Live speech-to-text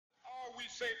we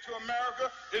say to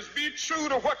America is be true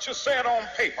to what you said on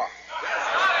paper.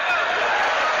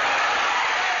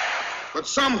 But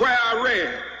somewhere I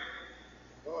read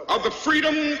of the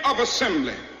freedom of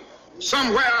assembly.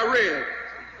 Somewhere I read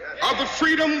of the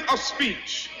freedom of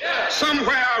speech.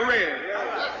 Somewhere I read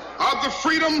of the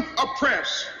freedom of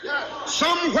press.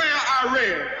 Somewhere I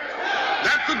read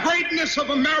that the greatness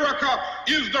of America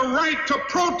is the right to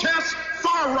protest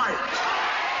far right.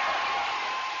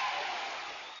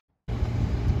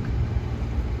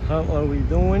 How are we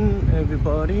doing,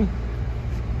 everybody?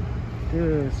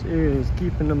 This is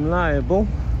Keeping Them Liable.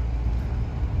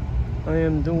 I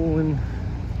am doing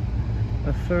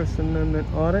a First Amendment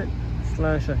audit /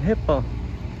 a HIPAA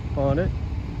audit.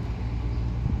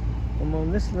 I'm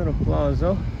on this little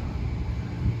plaza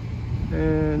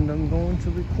and I'm going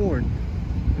to record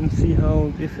and see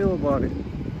how they feel about it.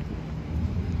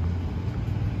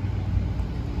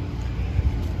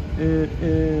 It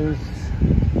is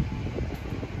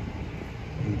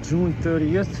June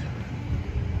 30th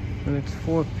and it's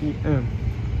 4 p.m.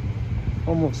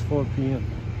 almost 4 p.m.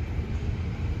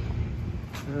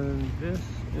 and this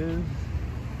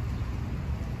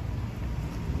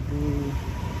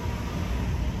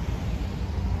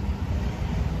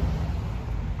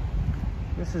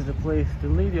is the place. The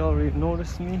lady already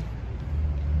noticed me.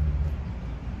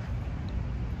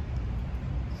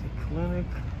 It's a clinic,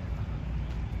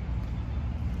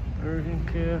 urgent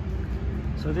care.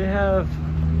 So they have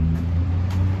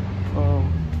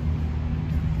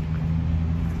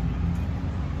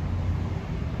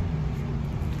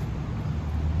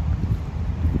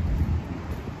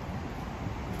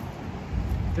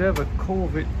a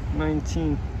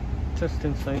COVID-19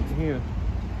 testing site here.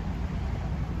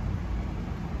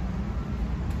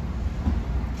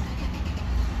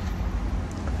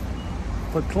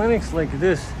 But clinics like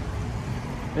this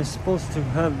are supposed to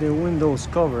have their windows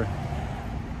covered.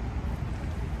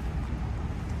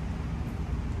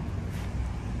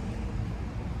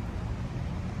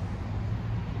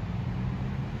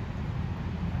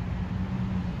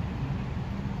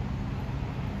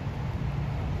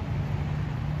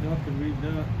 Y'all can read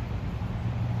that,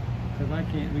 because I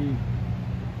can't read.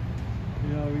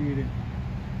 Y'all read it.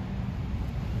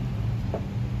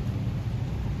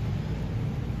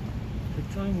 It's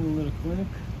a tiny little clinic.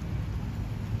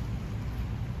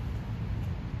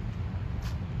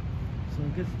 So I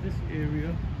guess this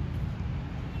area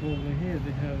over here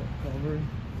they have it covered.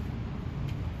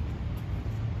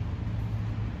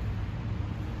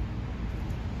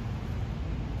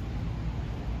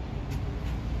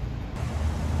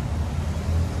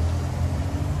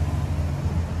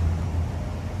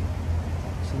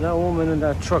 That woman in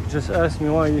that truck just asked me,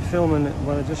 why are you filming it?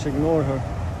 But I just ignored her.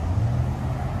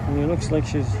 I mean, it looks like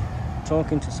she's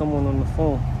talking to someone on the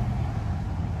phone.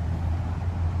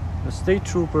 The state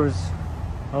troopers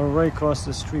are right across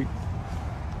the street.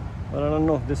 But I don't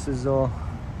know if this is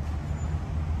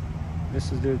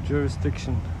their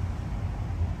jurisdiction.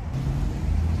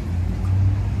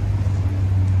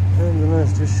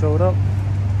 Ambulance just showed up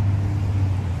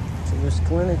to this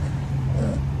clinic.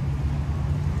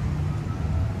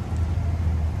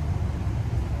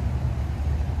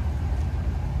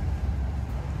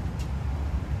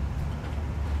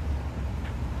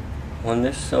 When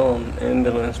this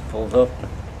ambulance pulled up,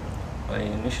 I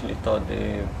initially thought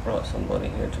they brought somebody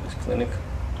here to this clinic,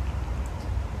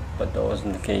 but that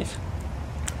wasn't the case.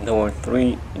 There were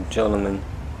 3 gentlemen,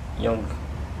 young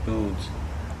dudes,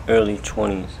 early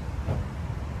 20s,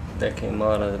 that came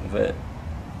out of the vet,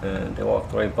 and they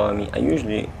walked right by me. I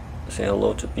usually say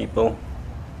hello to people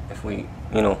if we,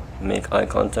 make eye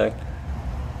contact,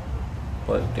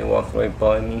 but they walked right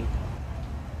by me.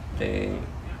 They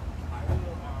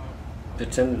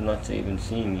pretended not to even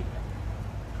see me,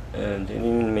 and they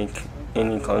didn't even make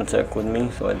any contact with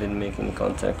me, so I didn't make any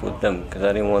contact with them because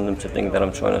I didn't want them to think that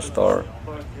I'm trying to start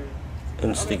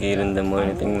instigating them or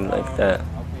anything like that.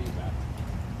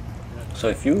 So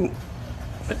if you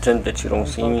pretend that you don't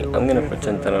see me, I'm gonna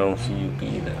pretend that I don't see you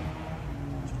either.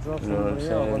 You know what I'm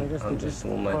saying? I'm just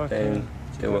doing my thing.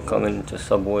 They were coming to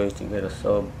Subway to get a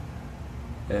sub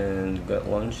and get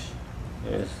lunch.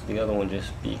 Yes, the other one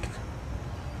just peeked.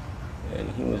 And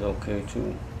he was okay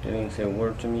too. They didn't say a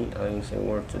word to me, I didn't say a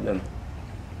word to them.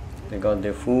 They got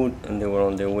their food and they were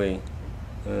on their way,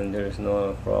 and there is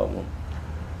no problem.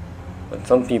 But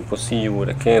some people see you with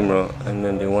a camera and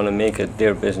then they want to make it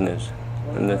their business,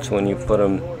 and that's when you put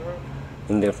them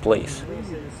in their place.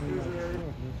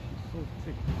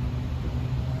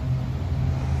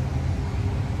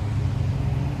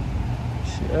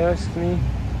 She asked me,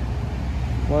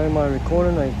 why am I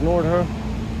recording? I ignored her.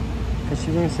 She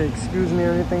didn't say excuse me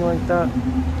or anything like that.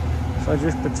 So I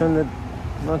just pretended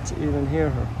not to even hear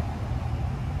her.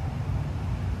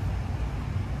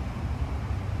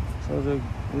 So the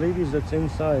ladies that's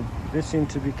inside, they seem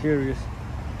to be curious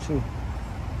too.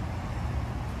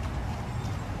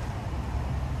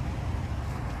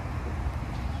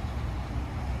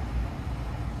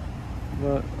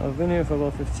 But I've been here for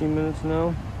about 15 minutes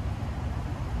now,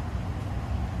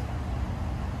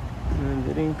 and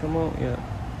they didn't come out yet.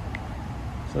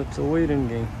 So it's a waiting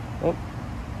game. Oh,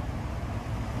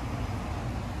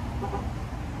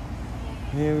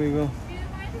 here we go. Do you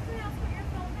mind if we ask what you're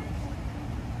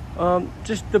filming?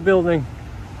 Just the building.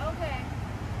 Okay.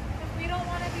 Because we don't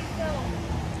want to be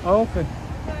filmed. Oh, okay.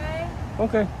 Okay?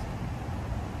 Okay.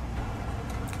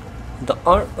 The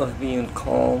art of being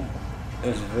calm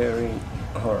is very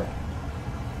hard,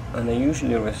 and I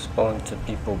usually respond to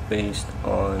people based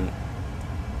on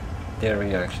their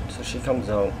reaction. So she comes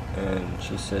out and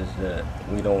she says that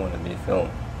we don't want to be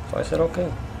filmed. So I said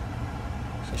okay.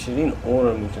 So she didn't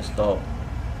order me to stop.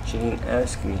 She didn't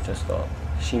ask me to stop.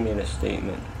 She made a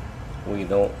statement. We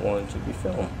don't want to be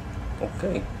filmed.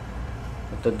 Okay.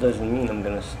 But that doesn't mean I'm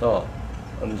gonna stop.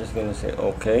 I'm just gonna say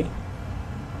okay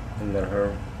and let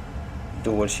her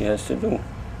do what she has to do.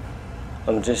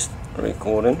 I'm just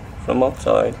recording from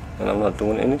outside, and I'm not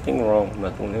doing anything wrong. I'm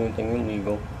not doing anything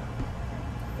illegal.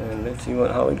 And let's see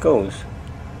how it goes.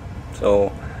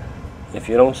 So if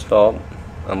you don't stop,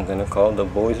 I'm gonna call the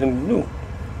boys in blue,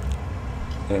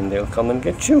 and they'll come and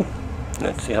get you.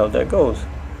 Let's see how that goes.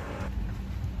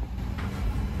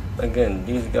 Again,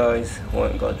 these guys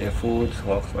went and got their foods,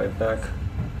 walked right back.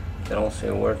 They don't say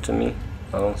a word to me.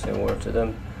 I don't say a word to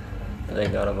them. They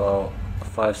got about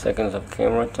 5 seconds of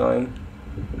camera time,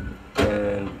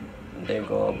 and they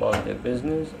go about their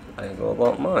business. I go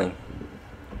about mine.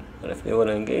 But if they would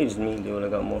have engaged me, they would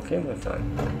have got more camera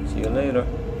time. See you later.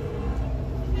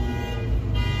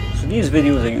 So these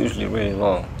videos are usually really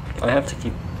long. I have to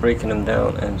keep breaking them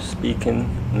down and speaking,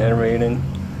 narrating,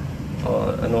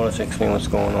 in order to explain what's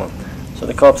going on. So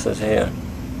the cop says here.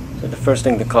 So the first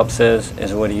thing the cop says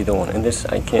is, "What are you doing?" And this,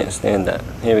 I can't stand that.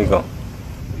 Here we go. What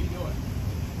are you doing?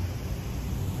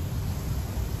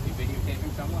 You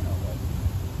videotaping someone or what?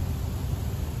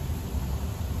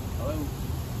 Hello?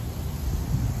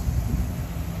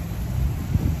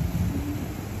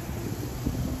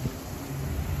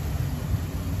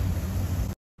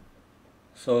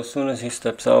 So as soon as he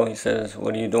steps out, he says,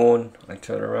 "What are you doing?" I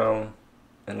turn around,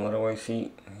 and what do I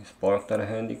see? He's parked at a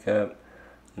handicap,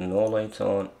 no lights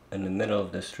on, in the middle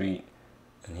of the street,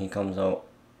 and he comes out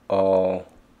all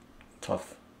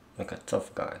tough, like a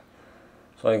tough guy.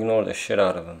 So I ignore the shit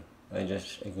out of him. I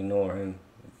just ignore him,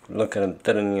 look at him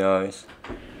dead in the eyes,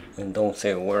 and don't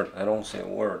say a word. I don't say a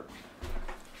word.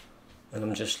 And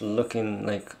I'm just looking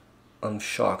like I'm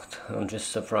shocked. I'm just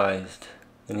surprised.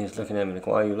 And he's looking at me like,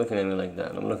 "Why are you looking at me like that?"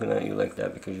 And I'm looking at you like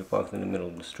that because you're parked in the middle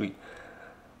of the street.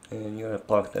 And you're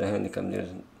parked at a handicap. There's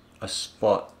a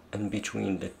spot in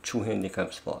between the two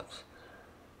handicap spots.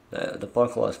 The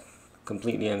parking lot is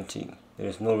completely empty.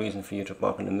 There's no reason for you to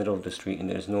park in the middle of the street, and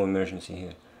there's no emergency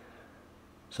here.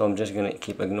 So I'm just gonna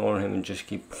keep ignoring him and just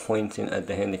keep pointing at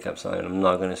the handicap sign. I'm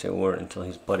not gonna say a word until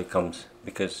his buddy comes,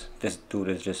 because this dude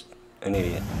is just an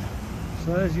idiot.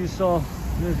 So as you saw,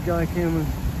 this guy came in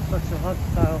such a hot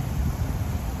style.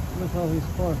 Look how he's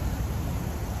parked.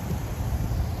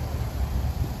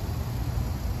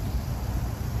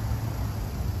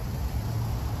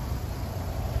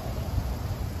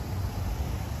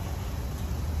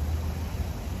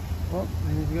 Oh,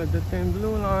 and he's got the thin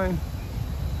blue line.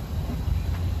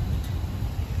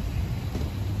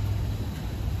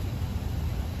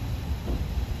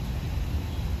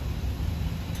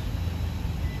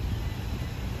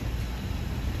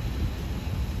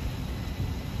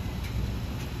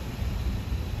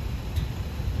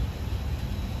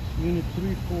 Unit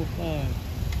 345.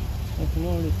 I can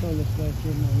already tell this guy's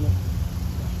here my look.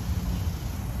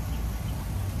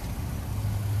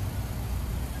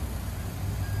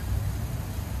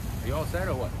 Are you all set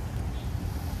or what?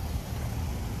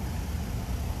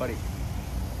 Buddy,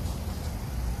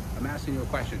 I'm asking you a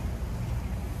question.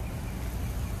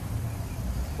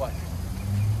 What?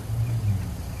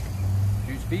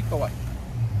 Do you speak or what?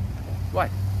 What?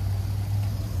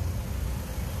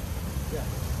 Yeah.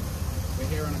 We're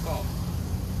here on a call.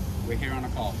 We're here on a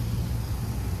call.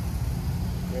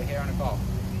 We're here on a call.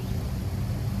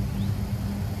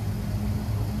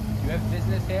 Do you have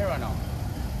business here or no?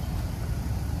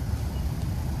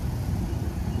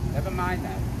 Never mind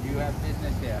that. Do you have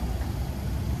business here?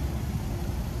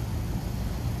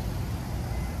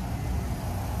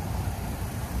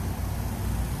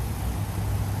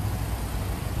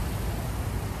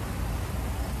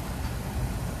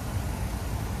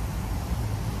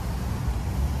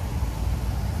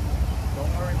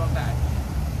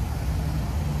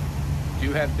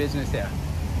 you have business here?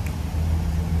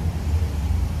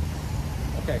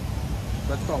 Okay,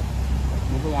 let's go.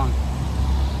 Move along.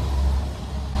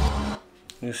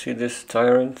 You see this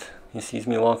tyrant? He sees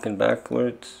me walking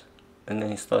backwards, and then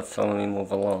he starts telling me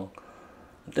move along.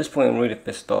 At this point I'm really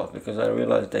pissed off because I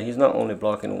realized that he's not only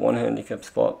blocking one handicap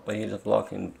spot, but he's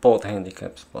blocking both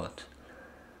handicap spots.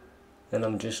 And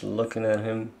I'm just looking at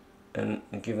him and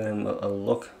giving him a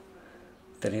look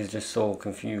that he's just so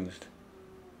confused.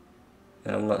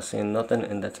 And I'm not saying nothing,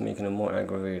 and that's making him more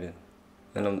aggravated.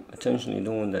 And I'm intentionally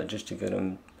doing that just to get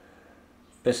him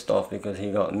pissed off because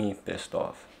he got me pissed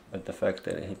off at the fact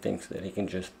that he thinks that he can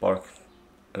just park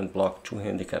and block 2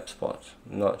 handicap spots.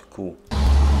 Not cool.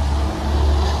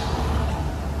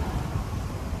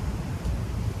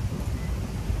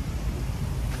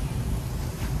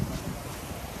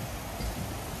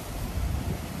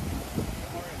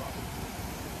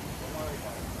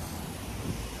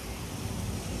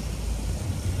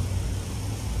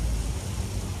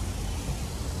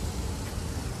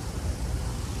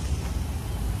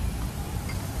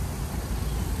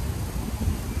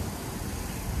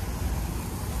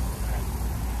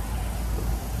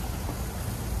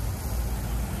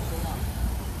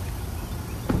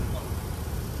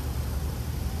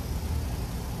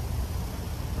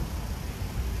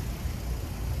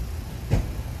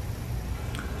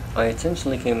 I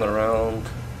intentionally came around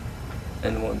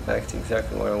and went back to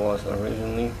exactly where I was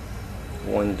originally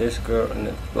when this girl in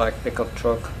the black pickup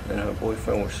truck and her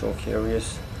boyfriend were so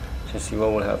curious to see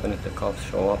what would happen if the cops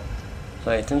show up. So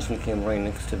I intentionally came right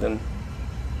next to them,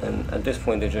 and at this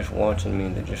point they're just watching me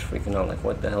and they're just freaking out like,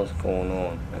 what the hell's going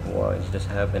on? Like, why is this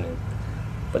happening?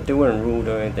 But they weren't rude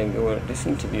or anything. They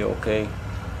seemed to be okay.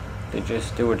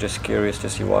 They were just curious to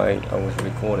see why I was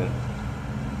recording.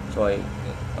 So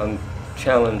I'm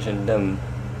challenging them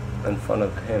in front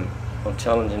of him. I'm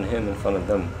challenging him in front of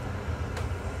them,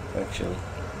 actually.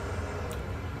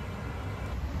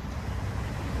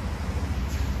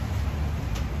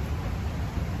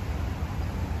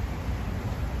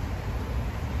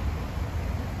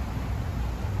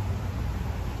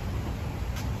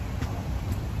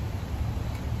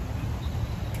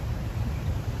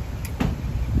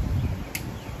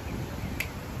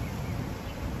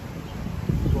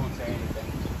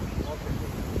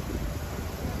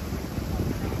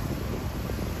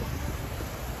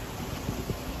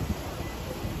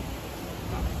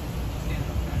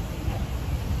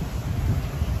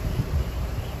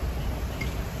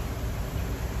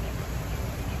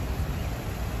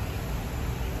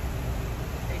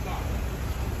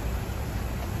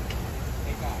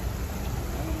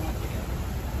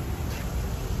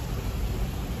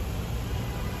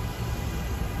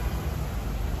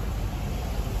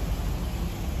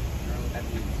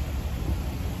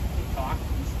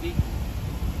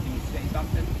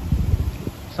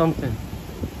 Something.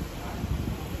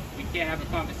 We can't have a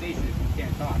conversation if we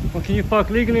can't talk. Well, can you park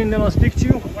legally and then I'll speak to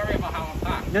you? Don't worry about how I'm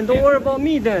parked. Then don't worry about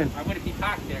me then. I wouldn't be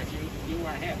parked there if you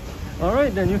weren't here.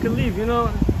 Alright then, you can leave, you know.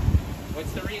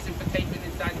 What's the reason for taping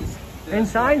inside this?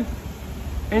 Inside?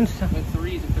 Inside? What's the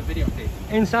reason for videotaping?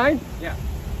 Inside? Yeah.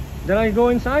 Did I go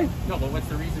inside? No, but what's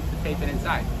the reason for taping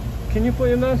inside? Can you put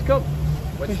your mask up?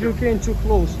 Because you came too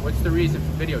close. What's the reason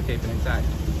for videotaping inside?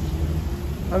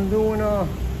 I'm doing a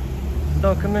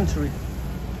documentary.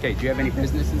 Okay, do you have any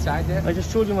business inside there? I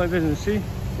just told you my business, see?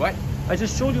 What? I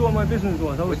just told you what my business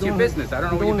was. What's your business? I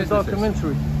don't know what your business is.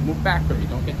 Documentary. Move back from me,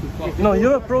 don't get too close. No,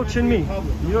 you're approaching me.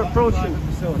 You're approaching.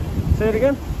 Say it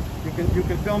again? You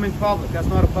can film in public. That's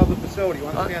not a public facility. You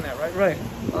understand that, right? Right.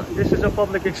 This is a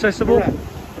public accessible? Correct.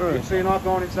 Right. So you're not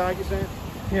going inside, you're saying?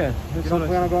 Yeah. You don't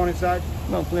plan on going inside?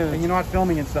 No, plan. And you're not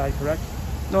filming inside, correct?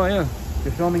 No, yeah.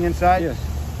 You're filming inside? Yes.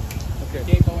 Okay.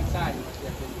 You can't go inside.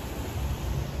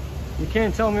 You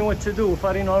can't tell me what to do if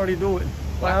I didn't already do it.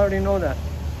 I already know that.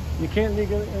 You can't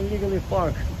illegally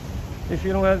park if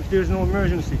you don't have, if there's no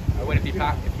emergency. I wouldn't be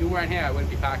parked. If you weren't here, I wouldn't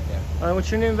be parked there. Alright,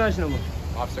 what's your name and badge number?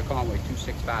 Officer Conway,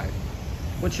 265.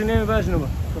 What's your name and badge number?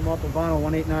 From Montalbano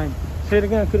 189. Say it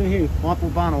again, I couldn't hear you.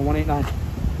 Montalbano 189.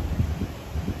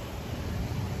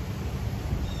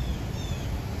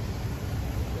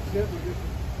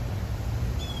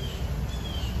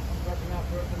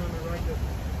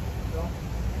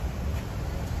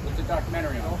 What's the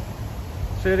documentary on?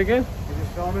 Say it again? You're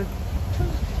just filming?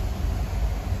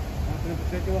 Nothing in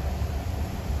particular?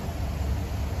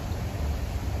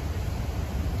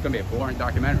 It's gonna be a boring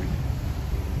documentary.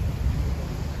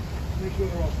 Make sure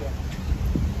they're all set.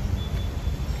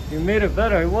 You made it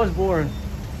better, it was boring.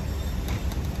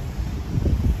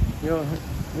 You're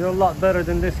a lot better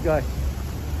than this guy.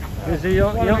 Is he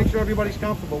young? I want to make sure everybody's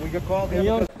comfortable. We got called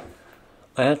here.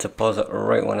 I I had to pause it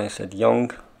right when I said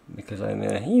young, because I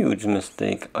made a huge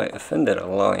mistake. I offended a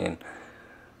lion,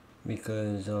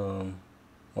 because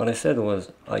what I said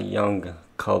was a young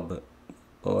cub,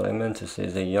 but what I meant to say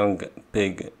is a young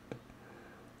pig.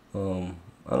 I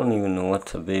don't even know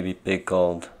what's a baby pig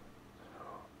called.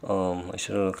 I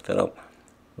should have looked it up.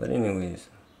 But anyways,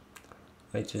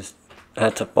 I just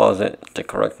had to pause it to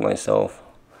correct myself.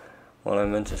 What I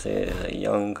meant to say is a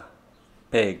young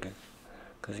pig,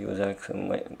 because he was acting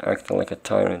like a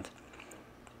tyrant,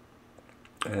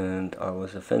 and I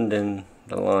was offending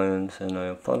the lions, and I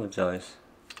apologize.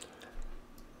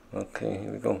 Okay,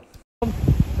 here we go.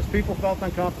 Because people felt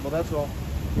uncomfortable, that's all.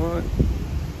 What?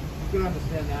 You can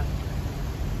understand that.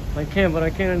 I can, but I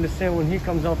can't understand when he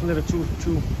comes out a little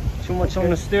too much on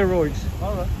the steroids.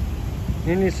 All right.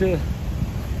 He needs to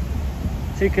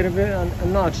take it a bit, a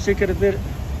notch, take it a bit.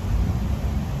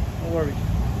 No worries.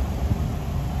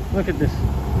 Look at this.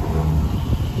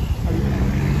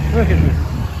 Look at this.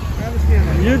 I understand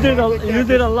that. You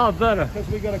did a lot better. Because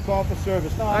we got a call for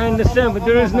service. No, I understand, but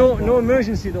there is no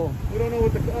emergency though. We don't know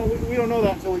what we don't know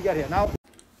that until we get here. Now.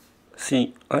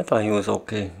 See, I thought he was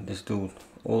okay, this dude.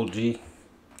 Old G.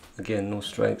 Again, no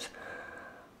stripes.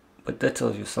 But that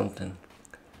tells you something.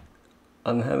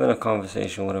 I'm having a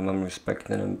conversation with him, I'm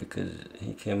respecting him, because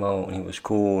he came out and he was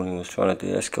cool and he was trying to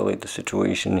de-escalate the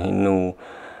situation. He knew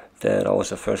that I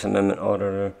was a First Amendment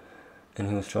auditor and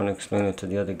he was trying to explain it to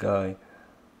the other guy.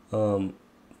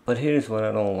 But here's what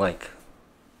I don't like.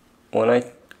 When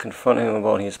I confront him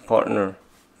about his partner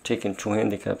taking 2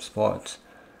 handicap spots,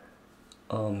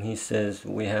 he says,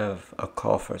 we have a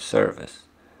call for service.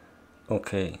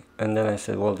 Okay, and then I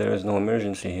said, well, there is no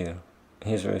emergency here.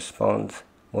 His response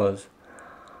was,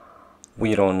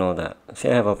 we don't know that. See,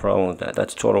 I have a problem with that.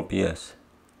 That's total BS.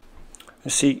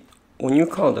 You see, when you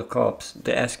call the cops,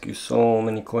 they ask you so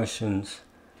many questions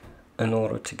in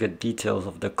order to get details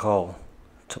of the call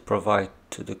to provide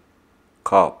to the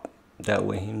cop. That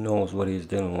way he knows what he's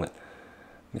dealing with.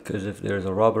 Because if there's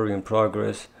a robbery in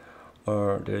progress,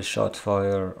 or there's shots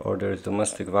fired, or there's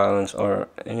domestic violence, or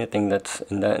anything that's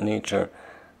in that nature,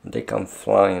 they come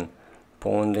flying.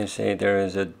 But when they say there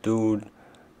is a dude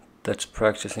that's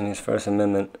practicing his First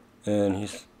Amendment and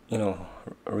he's,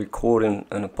 recording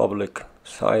on a public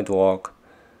sidewalk,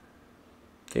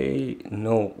 they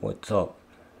know what's up.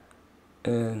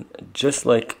 And just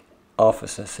like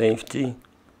officer safety,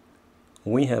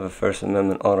 we have a First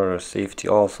Amendment auditor safety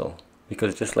also.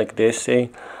 Because just like they say,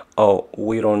 oh,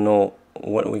 we don't know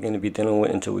what we're going to be dealing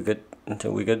with until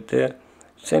we get there.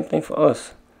 Same thing for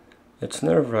us. It's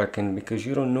nerve-wracking because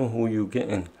you don't know who you're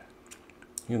getting.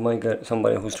 You might get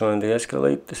somebody who's trying to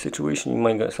de-escalate the situation. You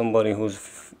might get somebody whose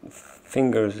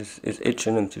fingers is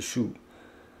itching them to shoot.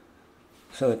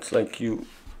 So it's like you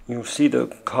see the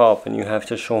cop and you have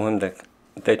to show him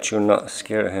that you're not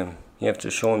scared of him. You have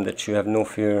to show him that you have no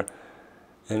fear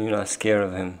and you're not scared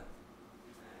of him.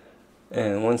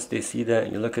 And once they see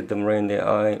that, you look at them right in their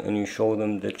eye and you show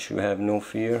them that you have no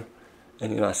fear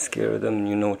and you're not scared of them and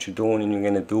you know what you're doing and you're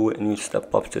going to do it and you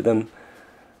step up to them,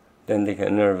 then they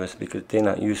get nervous because they're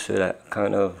not used to that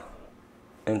kind of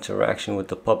interaction with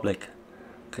the public,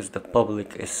 because the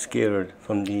public is scared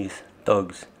from these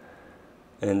thugs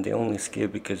and they only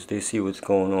scared because they see what's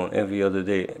going on every other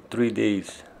day. 3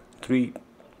 days, 3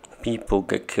 people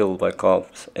get killed by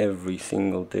cops every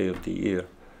single day of the year.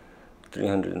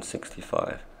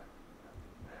 365,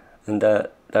 and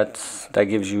that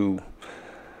gives you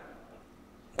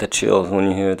the chills when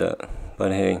you hear that.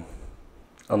 But hey,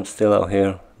 I'm still out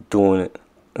here doing it,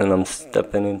 and I'm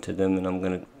stepping into them, and I'm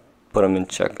gonna put them in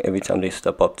check every time they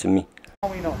step up to me.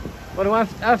 We know. But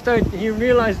after he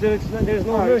realized that there's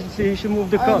no emergency, he should move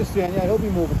the car. I understand, yeah, he'll be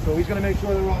moving through. He's going to make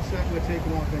sure they're all set and they're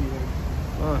taking off anyway.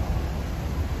 Alright.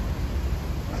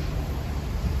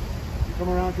 You come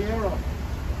around here or?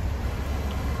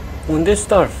 When they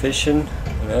start fishing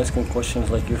and asking questions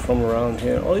like you're from around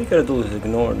here, all you gotta do is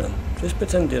ignore them. Just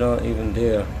pretend they're not even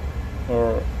there,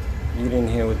 or you didn't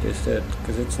hear what they said,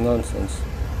 because it's nonsense.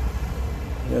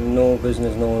 You have no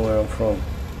business knowing where I'm from.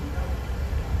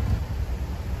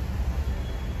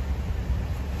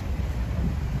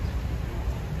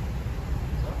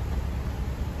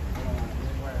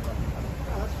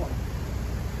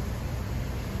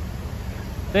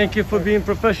 Thank you for being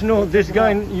professional. This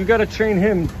guy, you gotta train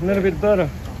him a little bit better.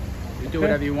 You do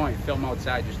whatever you want. You film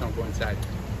outside, just don't go inside.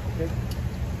 Okay.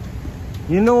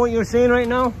 You know what you're saying right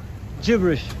now?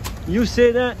 Gibberish. You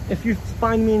say that if you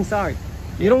find me inside.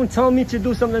 You don't tell me to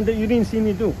do something that you didn't see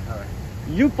me do. All right.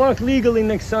 You park legally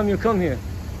next time you come here.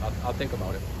 I'll think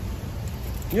about it.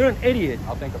 You're an idiot.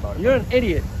 I'll think about it. You're an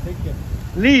idiot. Take care.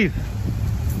 Leave.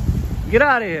 Get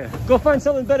out of here. Go find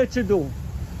something better to do.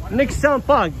 Nixon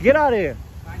Park. Get out of here.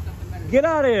 Get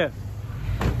out of here.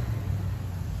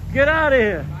 Get out of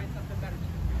here.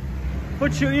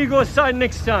 Put your ego aside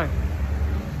next time.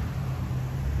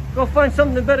 Go find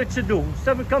something better to do.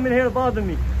 Stop coming here to bother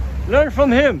me. Learn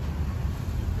from him.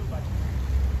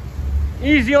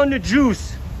 Easy on the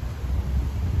juice.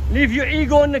 Leave your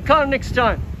ego in the car next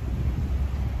time.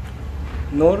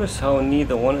 Notice how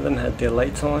neither one of them had their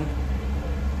lights on?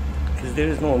 Because there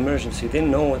is no emergency. They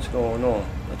know what's going on.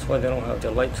 That's why they don't have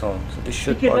their lights on. So they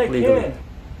should park legally.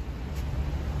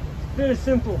 Very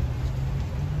simple.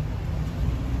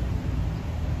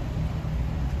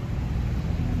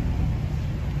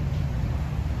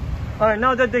 Alright,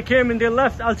 now that they came and they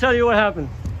left, I'll tell you what happened.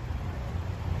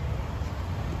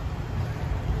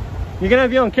 You're gonna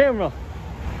be on camera.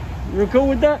 You're cool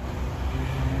with that?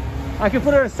 I can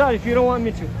put it aside if you don't want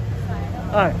me to.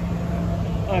 Alright.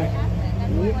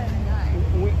 Alright.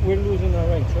 We're losing our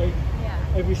rights, right?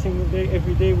 Yeah. Every single day,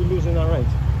 every day we're losing our rights.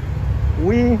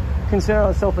 We consider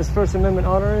ourselves as First Amendment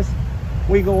auditors.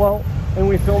 We go out and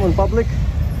we film in public,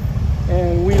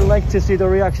 and we like to see the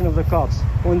reaction of the cops.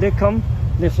 When they come,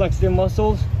 they flex their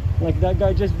muscles like that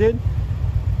guy just did.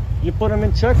 You put him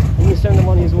in check and you send him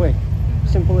on his way.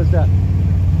 Simple as that.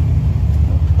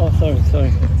 Oh,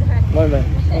 sorry. My bad.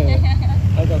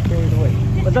 I got carried away.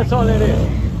 But that's all it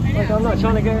is. Like, I'm not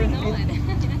trying to get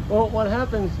it. Well, what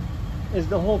happens is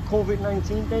the whole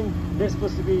COVID-19 thing, they're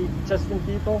supposed to be testing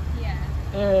people. Yeah.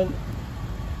 And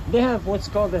they have what's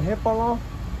called the HIPAA law.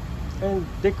 And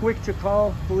they're quick to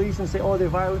call police and say, oh,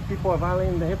 people are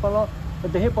violating the HIPAA law.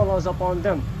 But the HIPAA law is up on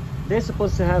them. They're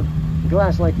supposed to have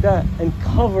glass like that and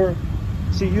cover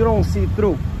so you don't see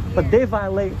through. But they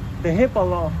violate the HIPAA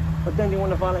law, but then they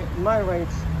want to violate my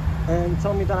rights and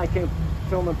tell me that I can't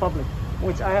film in public,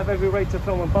 which I have every right to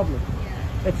film in public.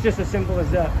 Yeah. It's just as simple as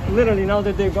that. Literally, now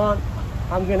that they're gone,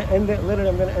 I'm going to end it. Literally,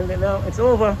 I'm going to end it now. It's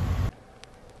over.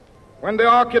 When the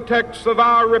architects of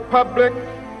our republic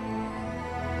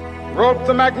wrote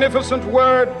the magnificent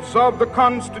words of the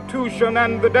Constitution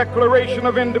and the Declaration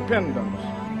of Independence,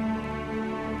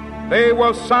 they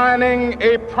were signing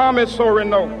a promissory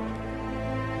note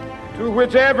to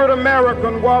which every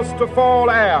American was to fall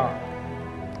heir.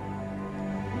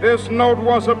 This note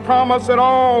was a promise that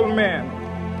all men,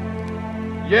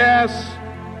 yes,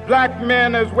 black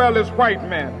men as well as white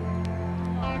men,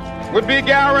 would be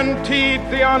guaranteed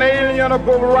the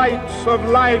unalienable rights of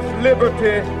life,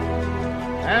 liberty,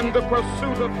 and the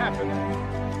pursuit of happiness.